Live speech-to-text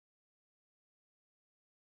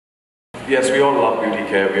Yes, we all love beauty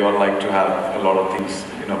care. We all like to have a lot of things,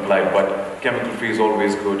 applied, but chemical-free is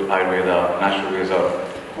always good. Ayurveda, natural ways are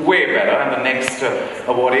way better. And the next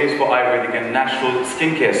award is for Ayurvedic and Natural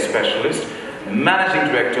Skincare Specialist, Managing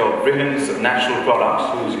Director of Brihans Natural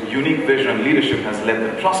Products, whose unique vision and leadership has led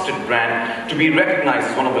the trusted brand to be recognized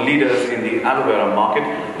as one of the leaders in the aloe vera market.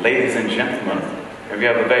 Ladies and gentlemen, we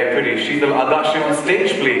have the very pretty Sheetal Agashe on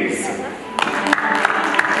stage, please.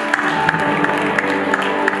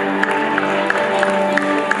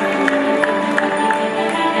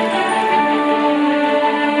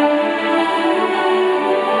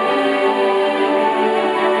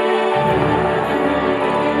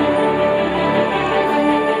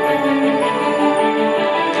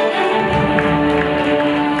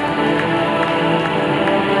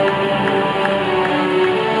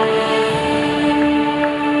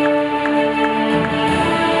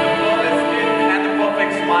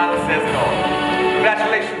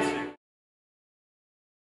 Congratulations.